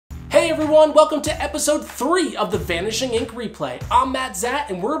everyone, welcome to episode 3 of the Vanishing Inc replay. I'm Matt Szat,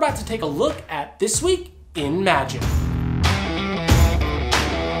 and we're about to take a look at This Week in Magic.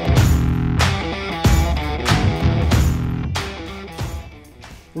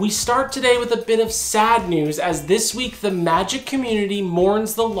 We start today with a bit of sad news, as this week the Magic community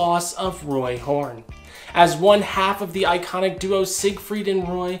mourns the loss of Roy Horn. As one half of the iconic duo Siegfried and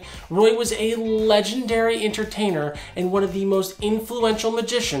Roy, Roy was a legendary entertainer and one of the most influential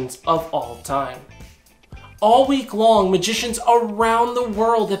magicians of all time. All week long, magicians around the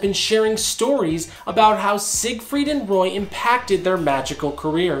world have been sharing stories about how Siegfried and Roy impacted their magical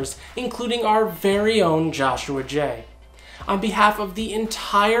careers, including our very own Joshua J. On behalf of the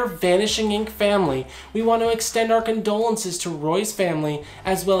entire Vanishing Inc family, we want to extend our condolences to Roy's family,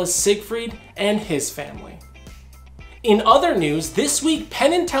 as well as Siegfried and his family. In other news, this week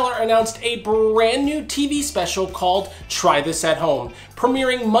Penn & Teller announced a brand new TV special called Try This at Home.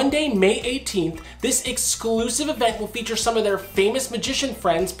 Premiering Monday, May 18th, this exclusive event will feature some of their famous magician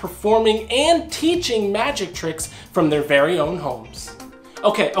friends performing and teaching magic tricks from their very own homes.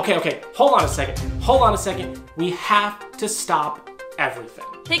 Okay, hold on a second. We have to stop everything.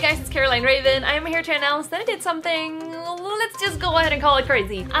 Hey guys, it's Caroline Raven. I am here to announce that I did something, let's just go ahead and call it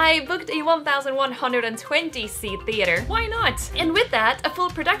crazy. I booked a 1,120 seat theater. Why not? And with that, a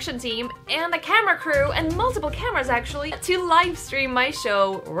full production team and a camera crew and multiple cameras actually to live stream my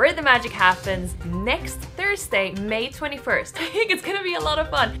show Where the Magic Happens next Thursday, May 21st. I think it's gonna be a lot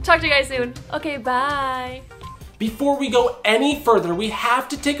of fun. Talk to you guys soon. Okay, bye. Before we go any further, we have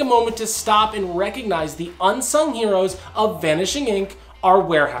to take a moment to stop and recognize the unsung heroes of Vanishing Inc, our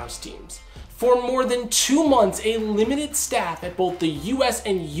warehouse teams. For more than 2 months, a limited staff at both the US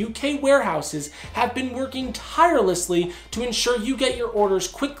and UK warehouses have been working tirelessly to ensure you get your orders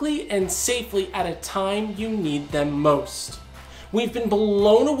quickly and safely at a time you need them most. We've been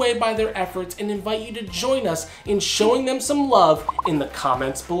blown away by their efforts and invite you to join us in showing them some love in the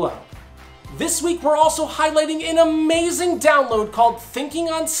comments below. This week, we're also highlighting an amazing download called Thinking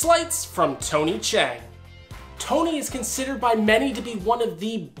on Sleights from Tony Chang. Tony is considered by many to be one of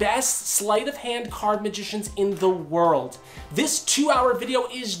the best sleight of hand card magicians in the world. This 2-hour video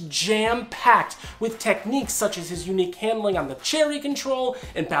is jam-packed with techniques such as his unique handling on the cherry control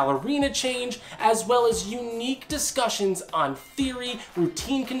and ballerina change, as well as unique discussions on theory,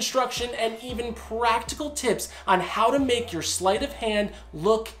 routine construction, and even practical tips on how to make your sleight of hand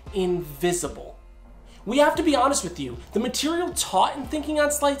look invisible. We have to be honest with you, the material taught in Thinking on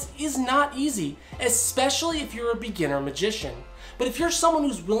Sleights is not easy, especially if you're a beginner magician. But if you're someone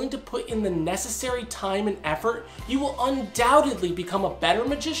who's willing to put in the necessary time and effort, you will undoubtedly become a better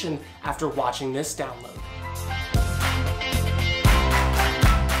magician after watching this download.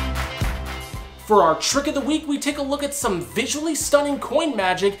 For our trick of the week, we take a look at some visually stunning coin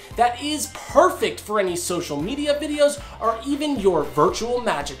magic that is perfect for any social media videos or even your virtual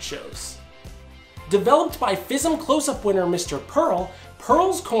magic shows. Developed by FISM Close-Up winner Mr. Pearl,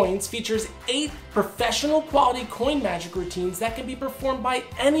 Pearl's Coins features 8 professional quality coin magic routines that can be performed by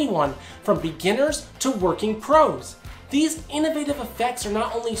anyone from beginners to working pros. These innovative effects are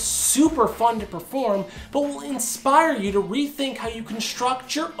not only super fun to perform, but will inspire you to rethink how you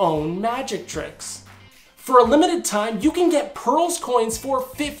construct your own magic tricks. For a limited time, you can get Pearl's Coins for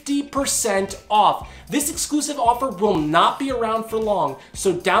 50% off. This exclusive offer will not be around for long,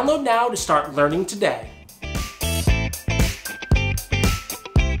 so download now to start learning today.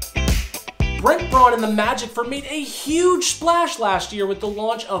 Brent Braun and the Magic Firm made a huge splash last year with the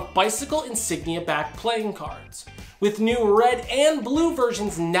launch of Bicycle Insignia backed playing cards. With new red and blue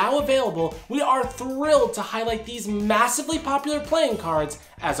versions now available, we are thrilled to highlight these massively popular playing cards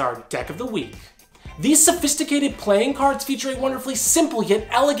as our deck of the week. These sophisticated playing cards feature a wonderfully simple yet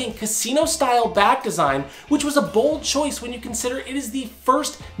elegant casino-style back design, which was a bold choice when you consider it is the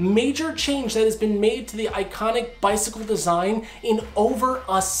first major change that has been made to the iconic bicycle design in over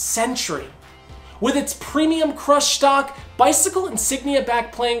a century. With its premium crush stock, Bicycle Insignia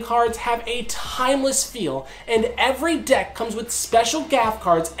back playing cards have a timeless feel, and every deck comes with special gaff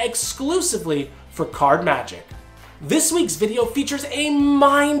cards exclusively for card magic. This week's video features a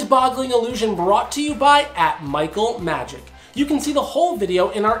mind-boggling illusion brought to you by @MichaelMagic. You can see the whole video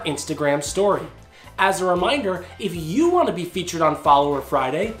in our Instagram story. As a reminder, if you want to be featured on Follower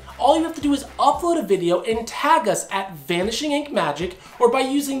Friday, all you have to do is upload a video and tag us at Vanishing Inc Magic or by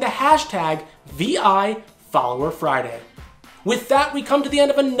using the hashtag VIFollowerFriday. With that, we come to the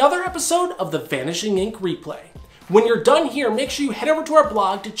end of another episode of the Vanishing Inc replay. When you're done here, make sure you head over to our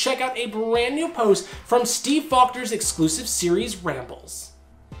blog to check out a brand new post from Steve Faulkner's exclusive series, Rambles.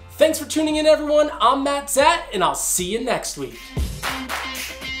 Thanks for tuning in, everyone. I'm Matt Szat, and I'll see you next week.